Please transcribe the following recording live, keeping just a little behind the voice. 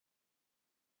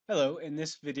Hello, in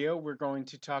this video we're going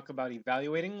to talk about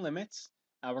evaluating limits.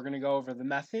 We're going to go over the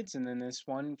methods and then this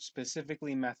one,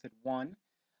 specifically method 1.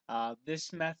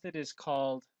 This method is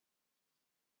called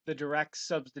the direct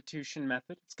substitution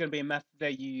method. It's going to be a method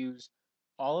that you use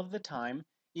all of the time.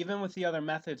 Even with the other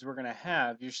methods we're going to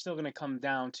have, you're still going to come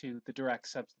down to the direct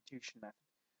substitution method.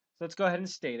 So let's go ahead and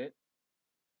state it.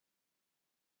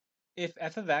 If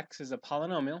f of x is a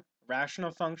polynomial,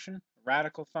 rational function,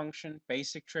 radical function,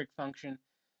 basic trig function,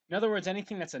 in other words,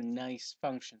 anything that's a nice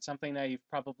function, something that you've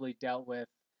probably dealt with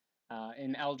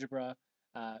in algebra,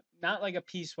 not like a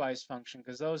piecewise function,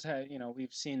 because those have,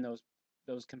 we've seen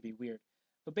those can be weird.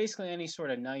 But basically any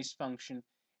sort of nice function,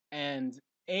 and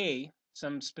a,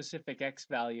 some specific x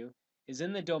value, is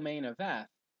in the domain of f,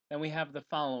 then we have the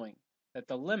following, that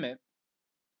the limit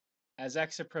as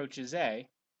x approaches a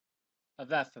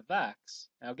of f of x.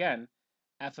 Now again,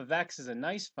 f of x is a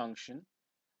nice function.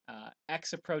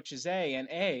 X approaches a and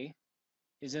a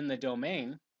is in the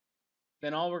domain.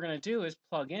 Then all we're going to do is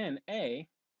plug in a.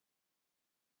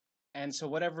 And so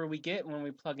whatever we get when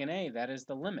we plug in a, that is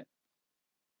the limit.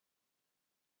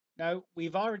 Now,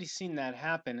 we've already seen that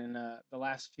happen in the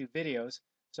last few videos.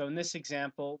 So in this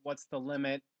example, what's the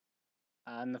limit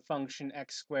on the function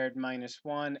x squared minus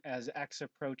 1 as x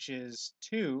approaches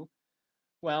 2?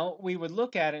 Well, we would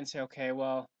look at it and say, okay,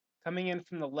 well, coming in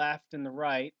from the left and the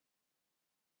right,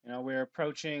 we're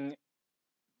approaching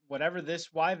whatever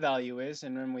this y value is,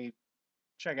 and when we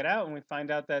check it out and we find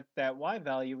out that that y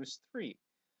value is 3.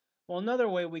 Well, another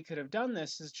way we could have done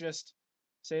this is just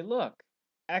say, look,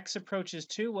 x approaches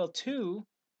 2. Well, 2,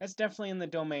 that's definitely in the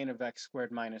domain of x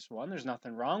squared minus 1. There's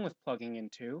nothing wrong with plugging in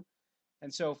 2.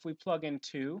 And so if we plug in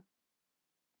 2,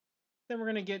 then we're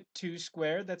going to get 2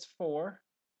 squared, that's 4,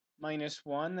 minus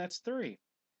 1, that's 3.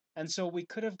 And so we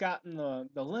could have gotten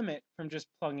the limit from just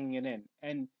plugging it in.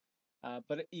 And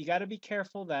but you got to be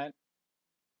careful that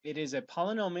it is a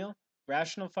polynomial,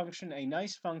 rational function, a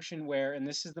nice function where, and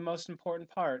this is the most important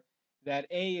part, that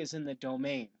a is in the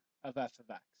domain of f of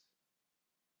x.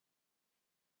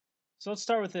 So let's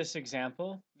start with this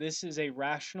example. This is a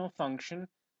rational function.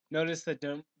 Notice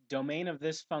the domain of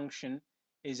this function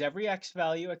is every x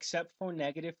value except for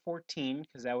negative 14,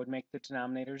 because that would make the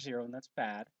denominator 0, and that's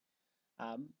bad.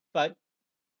 But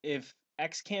if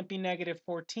x can't be negative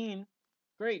 14,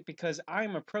 great, because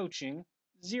I'm approaching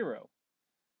 0.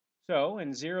 So,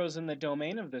 and 0 is in the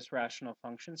domain of this rational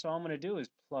function, so all I'm going to do is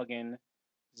plug in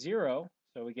 0.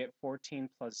 So we get 14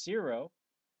 plus 0.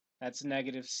 That's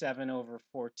negative 7 over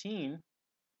 14.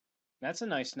 That's a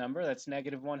nice number. That's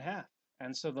negative 1/2.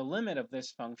 And so the limit of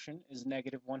this function is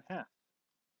negative 1/2.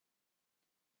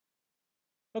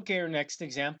 Okay, our next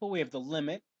example, we have the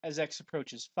limit as x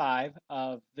approaches 5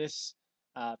 of this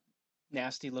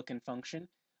nasty looking function.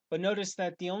 But notice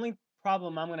that the only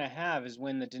problem I'm going to have is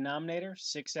when the denominator,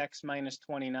 6x minus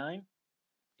 29,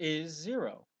 is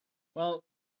 0. Well,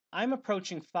 I'm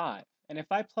approaching 5. And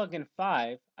if I plug in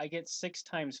 5, I get 6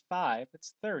 times 5,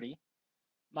 that's 30.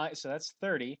 So that's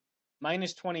 30.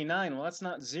 Minus 29, well, that's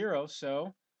not 0,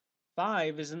 so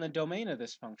 5 is in the domain of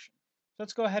this function. So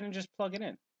let's go ahead and just plug it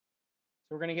in.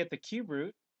 So we're going to get the cube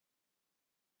root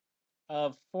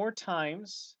of 4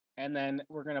 times, and then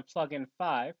we're going to plug in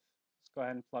 5. Let's go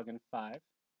ahead and plug in 5.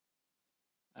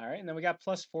 All right, and then we got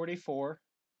plus 44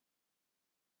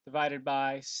 divided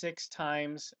by 6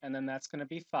 times, and then that's going to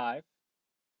be 5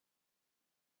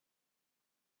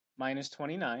 minus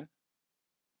 29.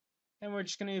 And we're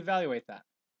just going to evaluate that.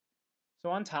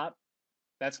 So on top,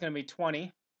 that's going to be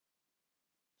 20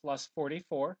 plus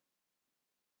 44.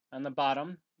 On the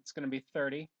bottom, it's going to be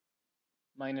 30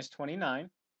 minus 29.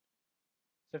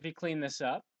 So if you clean this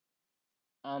up,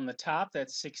 on the top,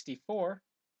 that's 64.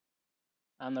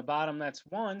 On the bottom, that's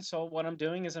 1. So what I'm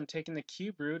doing is I'm taking the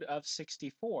cube root of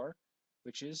 64,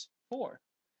 which is 4.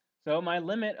 So my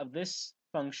limit of this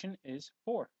function is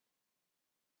 4.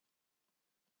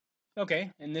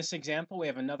 Okay, in this example, we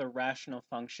have another rational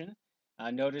function.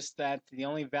 Notice that the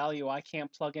only value I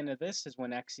can't plug into this is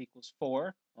when x equals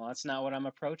 4. Well, that's not what I'm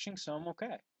approaching, so I'm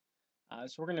okay.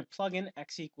 So we're going to plug in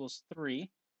x equals 3.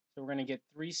 So we're going to get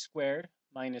 3 squared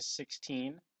minus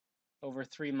 16 over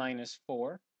 3 minus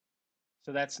 4.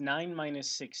 So that's 9 minus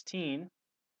 16. So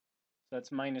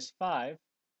that's minus 5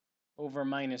 over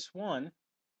minus 1.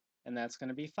 And that's going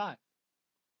to be 5.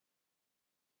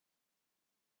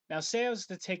 Now say I was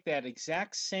to take that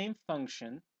exact same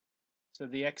function, so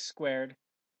the x squared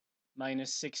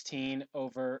minus 16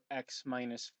 over x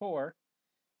minus 4,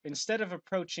 instead of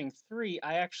approaching 3,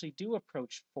 I actually do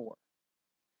approach 4.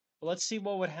 Well, let's see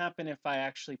what would happen if I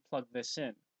actually plug this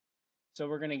in. So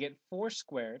we're going to get 4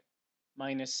 squared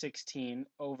minus 16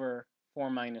 over 4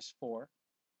 minus 4.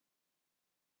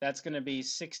 That's going to be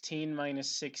 16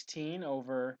 minus 16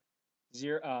 over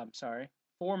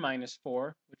 4 minus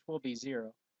 4, which will be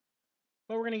 0.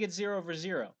 But we're going to get 0 over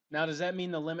 0. Now, does that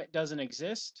mean the limit doesn't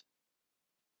exist?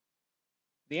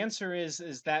 The answer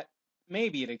is that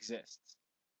maybe it exists.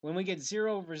 When we get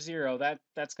 0 over 0,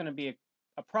 that's going to be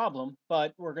a problem,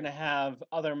 but we're going to have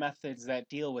other methods that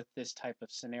deal with this type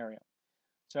of scenario.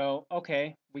 So,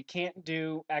 okay, we can't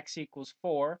do x equals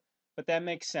 4, but that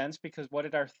makes sense because what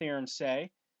did our theorem say?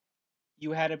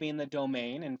 You had to be in the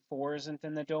domain, and 4 isn't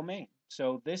in the domain.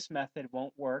 So this method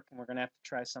won't work, and we're going to have to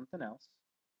try something else.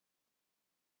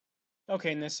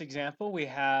 Okay, in this example, we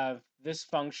have this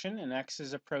function, and x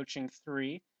is approaching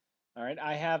 3. All right,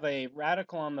 I have a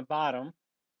radical on the bottom,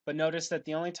 but notice that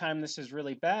the only time this is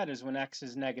really bad is when x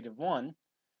is -1.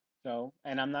 So,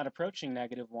 and I'm not approaching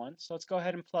 -1, so let's go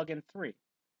ahead and plug in 3.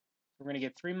 We're going to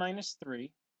get 3 minus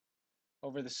 3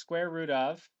 over the square root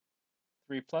of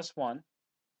 3 plus 1.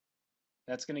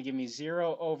 That's going to give me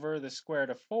 0 over the square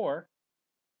root of 4.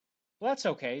 Well, that's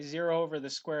okay. 0 over the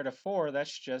square root of 4,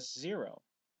 that's just 0.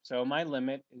 So my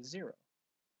limit is 0.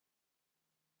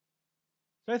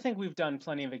 So I think we've done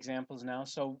plenty of examples now.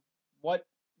 So what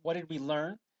did we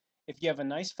learn? If you have a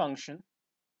nice function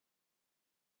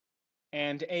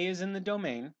and a is in the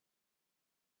domain,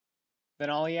 then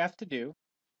all you have to do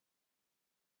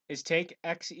is take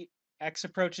x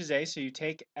approaches a, so you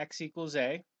take x equals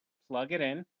a, plug it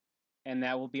in, and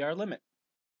that will be our limit.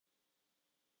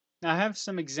 Now I have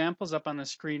some examples up on the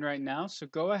screen right now, so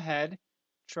go ahead,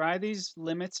 try these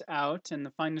limits out, and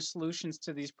to find the solutions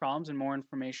to these problems and more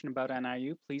information about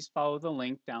NIU, please follow the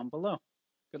link down below.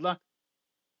 Good luck.